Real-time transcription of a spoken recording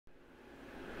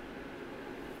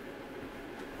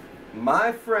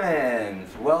My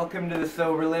friends, welcome to the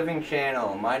Sober Living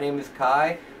channel. My name is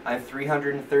Kai. I'm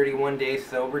 331 days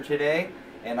sober today,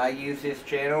 and I use this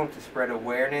channel to spread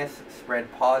awareness,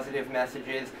 spread positive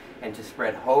messages, and to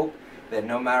spread hope that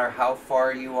no matter how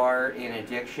far you are in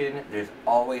addiction, there's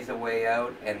always a way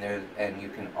out, and you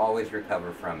can always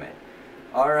recover from it.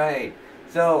 Alright,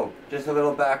 so just a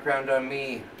little background on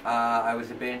me. I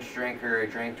was a binge drinker. I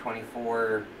drank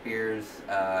 24 beers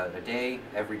a day,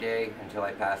 every day, until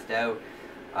I passed out.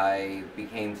 I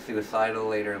became suicidal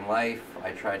later in life.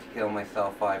 I tried to kill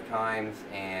myself 5 times,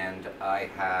 and I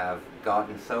have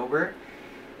gotten sober.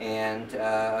 And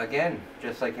again,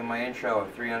 just like in my intro,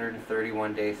 I'm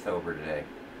 331 days sober today.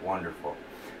 Wonderful.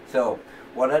 So,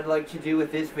 what I'd like to do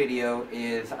with this video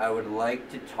is I would like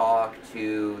to talk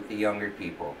to the younger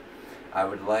people. I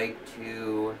would like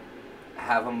to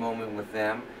have a moment with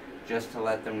them just to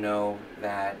let them know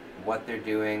that what they're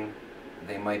doing,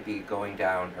 they might be going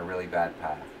down a really bad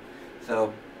path.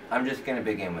 So, I'm just going to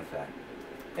begin with that.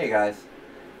 Hey guys,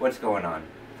 what's going on?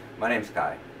 My name's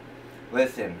Kai.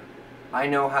 Listen, I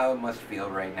know how it must feel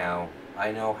right now.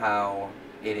 I know how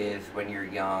it is when you're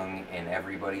young and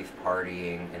everybody's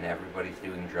partying and everybody's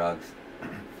doing drugs.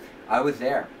 I was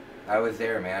there,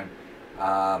 man.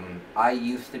 I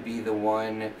used to be the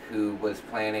one who was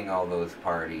planning all those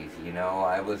parties, you know.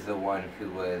 I was the one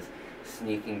who was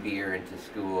sneaking beer into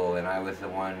school, and I was the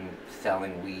one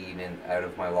selling weed out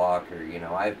of my locker, you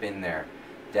know. I've been there,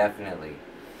 definitely.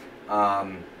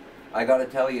 I gotta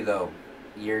tell you though,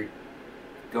 you're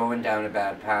going down a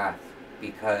bad path,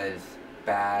 because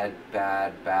bad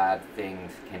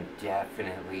things can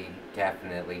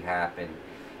definitely happen.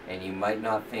 And you might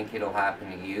not think it'll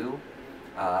happen to you,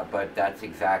 but that's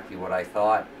exactly what I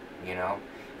thought, you know.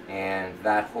 And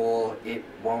that whole "it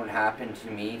won't happen to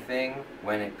me" thing,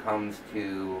 when it comes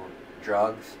to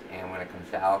drugs and when it comes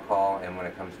to alcohol and when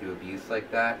it comes to abuse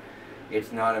like that,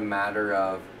 it's not a matter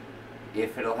of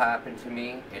if it'll happen to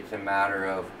me, it's a matter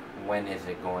of when is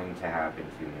it going to happen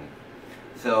to me.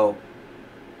 So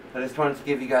I just wanted to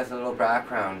give you guys a little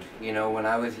background. You know, when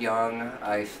I was young,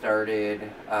 I started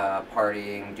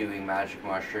partying, doing magic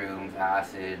mushrooms,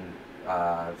 acid,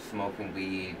 smoking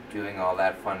weed, doing all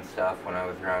that fun stuff when I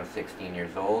was around 16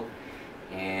 years old.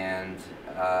 And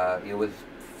it was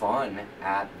fun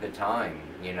at the time,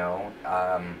 you know.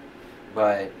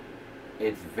 But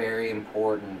it's very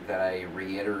important that I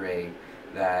reiterate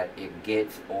that it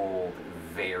gets old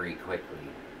very quickly,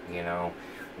 you know.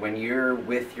 When you're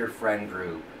with your friend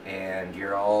group and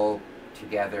you're all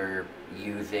together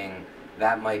using,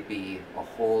 that might be a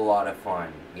whole lot of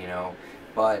fun, you know.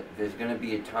 But there's going to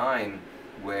be a time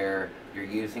where you're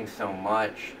using so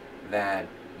much that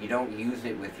you don't use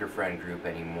it with your friend group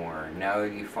anymore. Now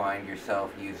you find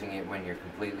yourself using it when you're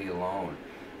completely alone.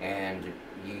 And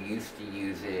you used to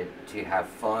use it to have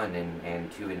fun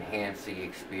and to enhance the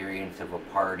experience of a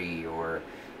party or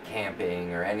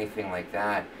camping or anything like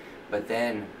that. But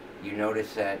then you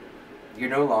notice that you're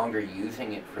no longer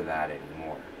using it for that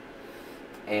anymore.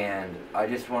 And I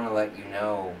just want to let you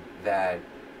know that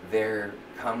there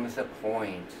comes a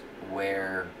point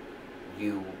where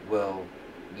you will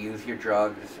use your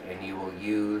drugs, and you will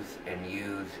use, and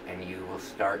you will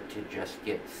start to just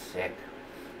get sick.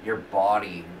 Your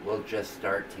body will just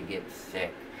start to get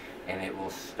sick, and it will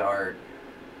start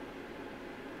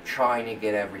trying to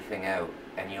get everything out.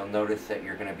 And you'll notice that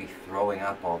you're going to be throwing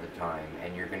up all the time,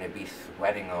 and you're going to be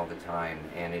sweating all the time,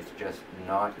 and it's just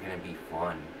not going to be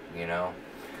fun, you know.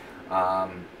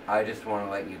 I just want to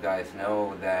let you guys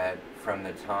know that from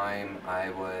the time I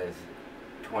was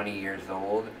 20 years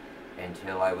old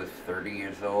until I was 30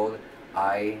 years old,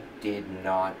 I did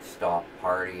not stop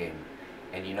partying.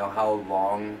 And you know how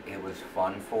long it was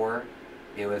fun for?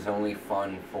 It was only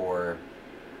fun for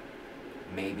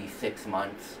maybe 6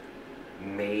 months.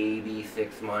 Maybe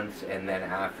 6 months, and then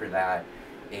after that,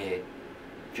 it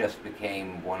just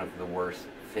became one of the worst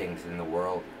things in the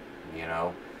world, you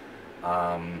know.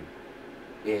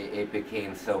 It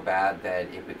became so bad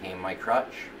that it became my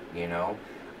crutch, you know.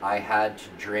 I had to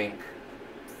drink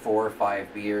 4 or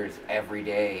 5 beers every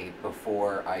day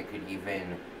before I could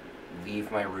even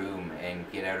leave my room and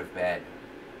get out of bed.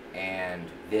 And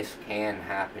this can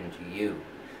happen to you.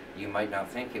 You might not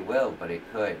think it will, but it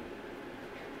could.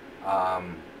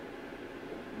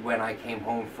 When I came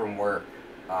home from work,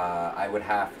 I would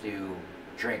have to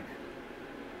drink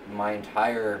my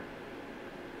entire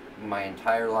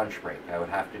lunch break. I would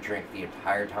have to drink the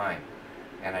entire time,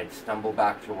 and I'd stumble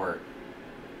back to work.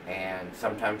 And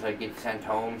sometimes I'd get sent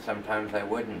home, sometimes I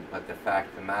wouldn't. But the fact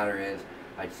of the matter is,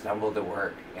 I'd stumble to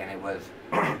work, and it was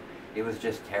it was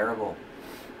just terrible.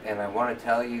 And I want to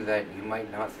tell you that you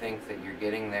might not think that you're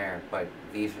getting there, but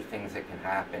these are things that can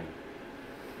happen.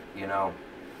 You know,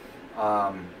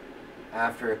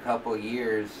 after a couple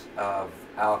years of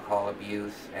alcohol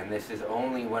abuse, and this is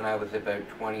only when I was about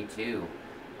 22,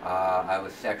 I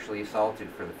was sexually assaulted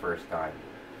for the first time.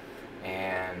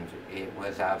 And it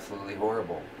was absolutely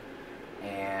horrible.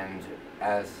 And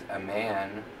as a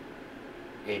man,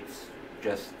 it's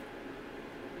just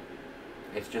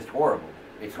horrible.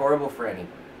 It's horrible for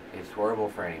anybody. It's horrible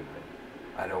for anybody.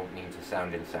 I don't mean to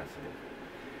sound insensitive.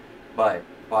 But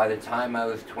by the time I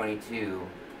was 22,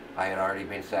 I had already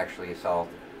been sexually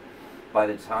assaulted. By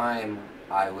the time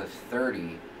I was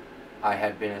 30, I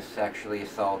had been sexually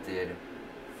assaulted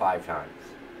 5 times.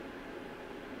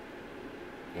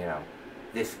 You know,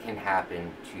 this can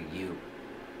happen to you.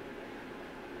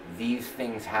 These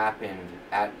things happened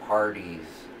at parties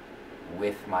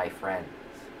with my friends.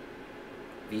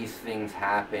 These things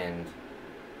happened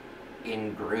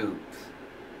in groups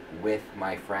with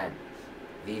my friends.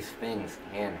 These things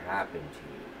can happen to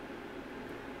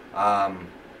you.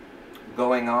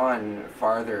 Going on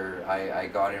farther, I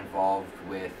got involved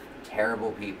with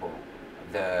terrible people.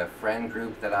 The friend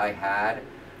group that I had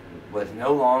was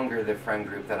no longer the friend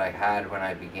group that I had when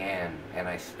I began, and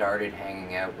I started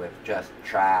hanging out with just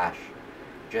trash,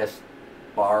 just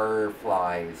bar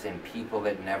flies, and people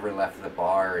that never left the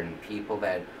bar, and people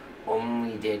that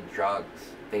only did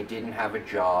drugs. They didn't have a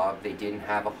job, they didn't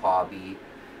have a hobby,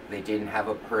 they didn't have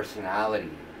a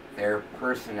personality. Their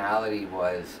personality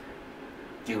was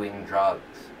doing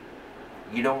drugs.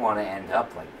 You don't want to end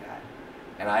up like that,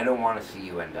 and I don't want to see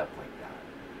you end up like that.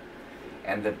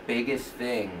 And the biggest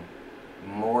thing,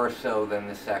 more so than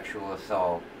the sexual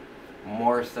assault,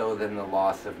 more so than the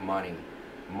loss of money,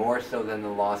 more so than the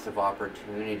loss of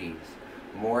opportunities,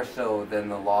 more so than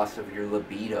the loss of your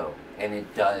libido, and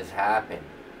it does happen,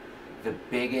 the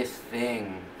biggest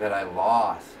thing that I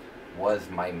lost was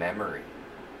my memory.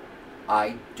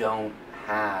 I don't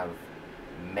have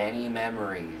many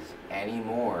memories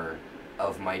anymore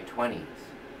of my 20s.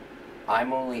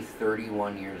 I'm only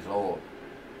 31 years old.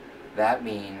 That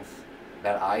means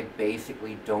that I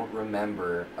basically don't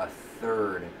remember a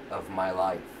third of my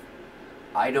life.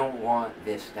 I don't want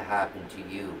this to happen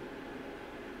to you.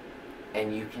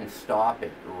 And you can stop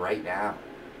it right now.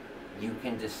 You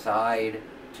can decide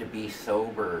to be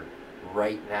sober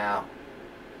right now.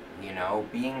 You know,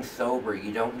 being sober,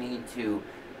 you don't need to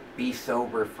be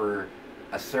sober for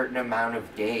a certain amount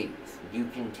of days. You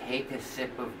can take a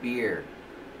sip of beer,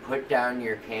 put down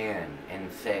your can,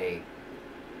 and say,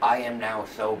 I am now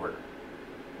sober.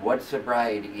 What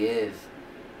sobriety is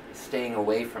staying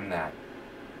away from that,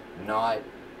 not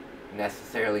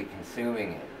necessarily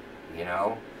consuming it, you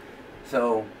know?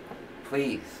 So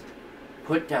please,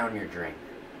 put down your drink.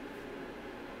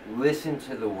 Listen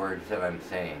to the words that I'm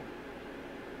saying.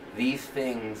 These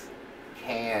things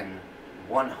can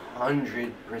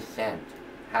 100%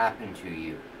 happen to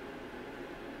you.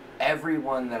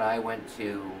 Everyone that I went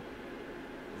to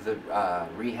the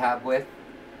rehab with,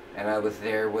 and I was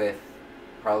there with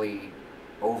probably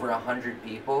over 100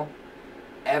 people,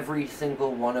 every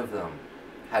single one of them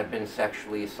had been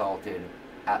sexually assaulted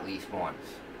at least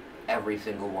once. Every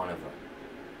single one of them.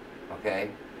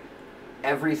 Okay?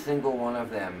 Every single one of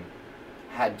them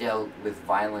had dealt with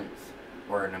violence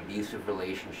or an abusive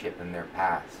relationship in their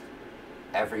past.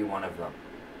 Every one of them.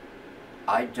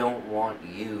 I don't want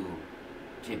you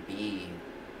to be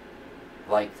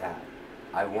like that.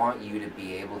 I want you to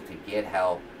be able to get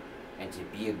help and to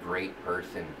be a great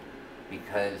person,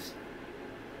 because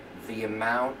the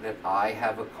amount that I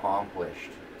have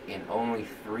accomplished in only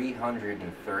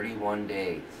 331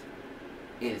 days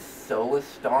is so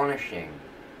astonishing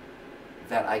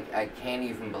that I can't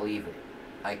even believe it.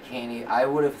 I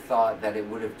would have thought that it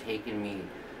would have taken me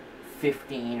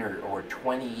 15 or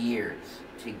 20 years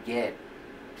to get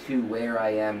to where I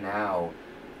am now,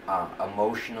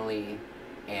 emotionally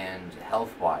and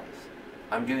health-wise.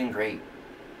 I'm doing great.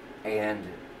 And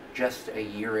just a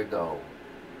year ago,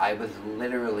 I was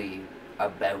literally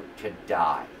about to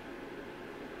die.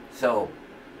 So,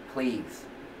 please,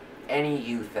 any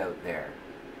youth out there,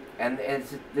 and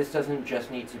this doesn't just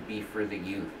need to be for the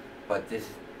youth, but this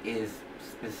is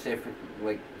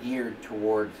specifically geared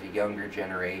towards the younger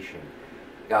generation.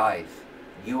 Guys,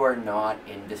 you are not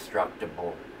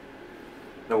indestructible.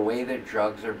 The way that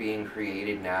drugs are being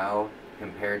created now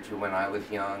compared to when I was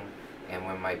young, and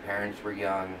when my parents were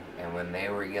young, and when they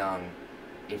were young,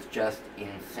 it's just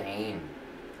insane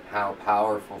how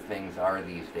powerful things are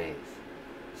these days.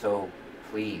 So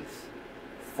please,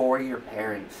 for your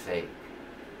parents' sake,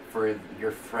 for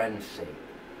your friends' sake,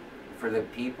 for the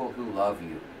people who love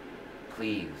you,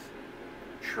 please,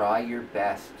 try your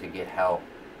best to get help.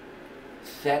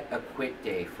 Set a quit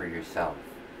day for yourself.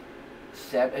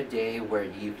 Set a day where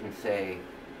you can say,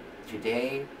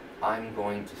 today I'm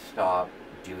going to stop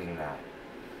doing that.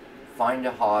 Find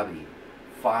a hobby.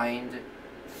 Find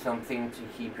something to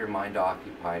keep your mind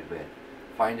occupied with.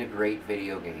 Find a great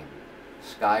video game.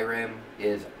 Skyrim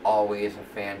is always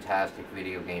a fantastic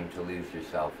video game to lose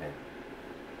yourself in.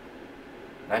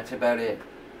 That's about it.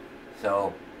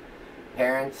 So,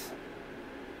 parents,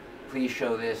 please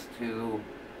show this to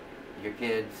your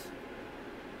kids.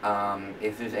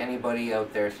 If there's anybody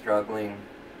out there struggling,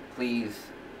 please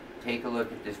take a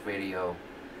look at this video.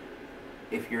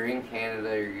 If you're in Canada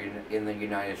or you're in the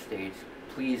United States,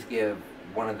 please give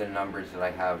one of the numbers that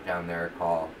I have down there a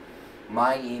call.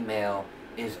 My email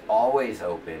is always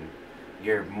open.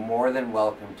 You're more than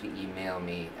welcome to email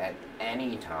me at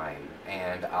any time,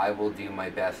 and I will do my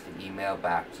best to email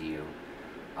back to you.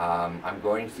 I'm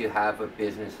going to have a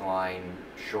business line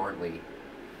shortly,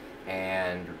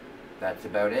 and that's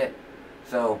about it.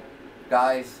 So,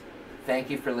 guys, thank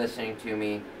you for listening to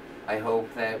me. I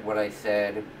hope that what I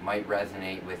said might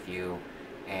resonate with you,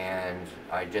 and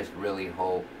I just really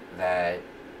hope that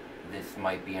this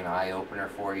might be an eye-opener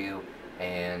for you,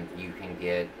 and you can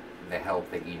get the help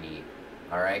that you need.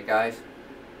 Alright, guys?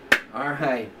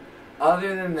 Alright.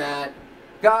 Other than that,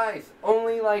 guys,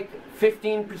 only like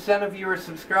 15% of you are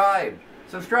subscribed.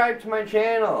 Subscribe to my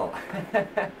channel.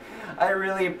 I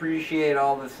really appreciate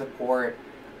all the support.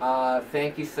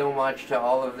 Thank you so much to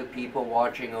all of the people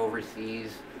watching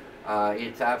overseas.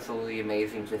 It's absolutely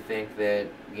amazing to think that,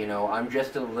 you know, I'm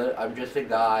just a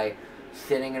guy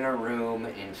sitting in a room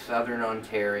in southern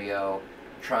Ontario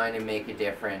trying to make a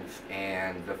difference,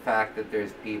 and the fact that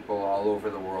there's people all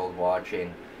over the world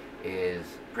watching is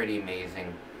pretty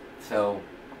amazing. So,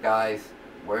 guys,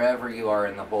 wherever you are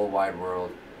in the whole wide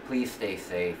world, please stay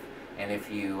safe. And if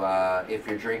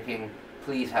you're drinking,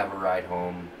 please have a ride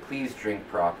home. Please drink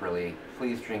properly.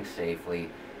 Please drink safely.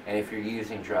 And if you're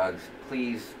using drugs,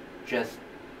 please just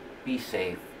be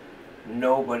safe.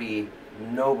 Nobody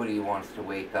wants to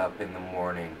wake up in the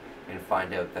morning and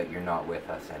find out that you're not with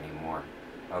us anymore.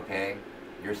 Okay?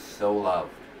 You're so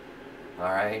loved.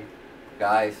 Alright?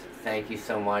 Guys, thank you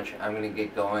so much. I'm going to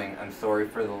get going. I'm sorry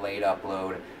for the late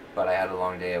upload, but I had a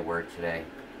long day at work today.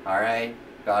 Alright?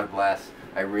 God bless.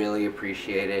 I really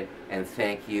appreciate it. And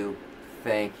thank you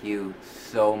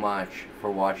so much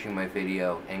for watching my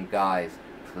video. And guys,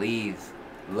 please,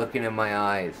 look into my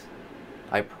eyes.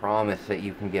 I promise that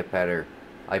you can get better.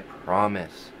 I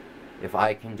promise. If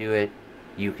I can do it,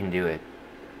 you can do it.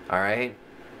 Alright?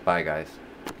 Bye, guys.